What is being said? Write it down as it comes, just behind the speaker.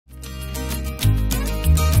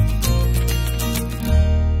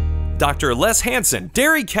Dr. Les Hansen,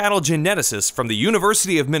 dairy cattle geneticist from the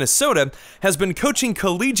University of Minnesota, has been coaching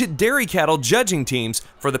collegiate dairy cattle judging teams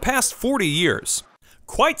for the past 40 years.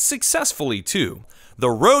 Quite successfully, too. The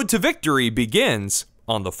road to victory begins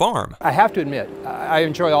on the farm. I have to admit, I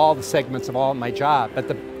enjoy all the segments of all my job, but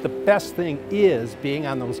the best thing is being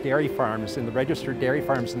on those dairy farms, in the registered dairy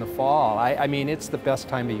farms in the fall. I mean, it's the best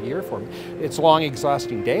time of year for me. It's long,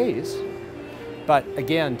 exhausting days, but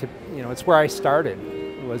again, it's where I started.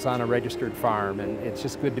 It was on a registered farm, and it's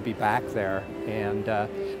just good to be back there. And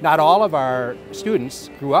not all of our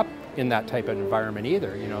students grew up in that type of environment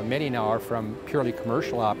either. Many now are from purely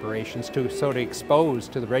commercial operations, so to expose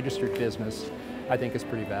to the registered business, I think is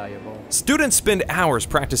pretty valuable. Students spend hours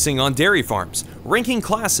practicing on dairy farms, ranking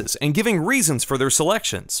classes, and giving reasons for their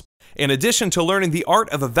selections. In addition to learning the art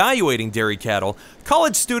of evaluating dairy cattle,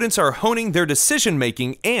 college students are honing their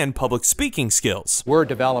decision-making and public speaking skills. We're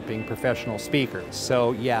developing professional speakers,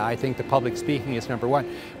 so yeah, I think the public speaking is number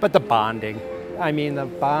one, but the bonding. I mean, the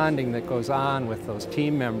bonding that goes on with those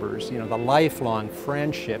team members, the lifelong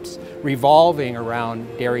friendships revolving around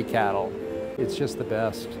dairy cattle. It's just the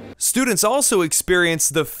best. Students also experience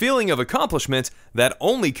the feeling of accomplishment that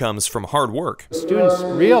only comes from hard work. Students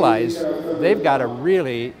realize they've got to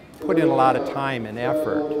really put in a lot of time and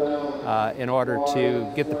effort in order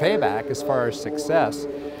to get the payback as far as success.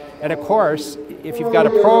 And of course, if you've got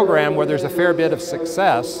a program where there's a fair bit of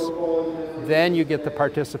success, then you get the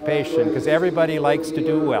participation, because everybody likes to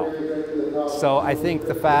do well. So I think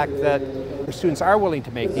the fact that the students are willing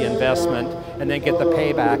to make the investment and then get the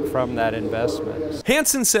payback from that investment.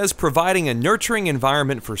 Hansen says providing a nurturing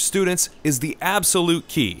environment for students is the absolute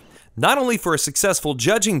key, not only for a successful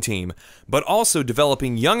judging team, but also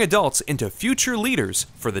developing young adults into future leaders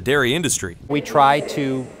for the dairy industry. We try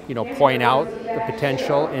to, point out the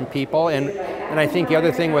potential in people, and I think the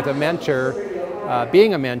other thing with a mentor,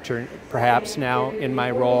 being a mentor perhaps now in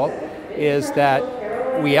my role, is that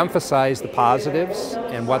we emphasize the positives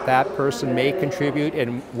and what that person may contribute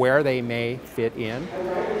and where they may fit in.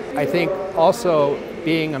 I think also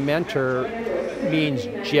being a mentor means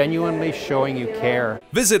genuinely showing you care.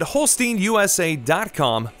 Visit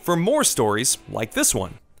HolsteinUSA.com for more stories like this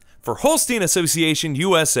one. For Holstein Association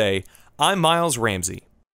USA, I'm Miles Ramsey.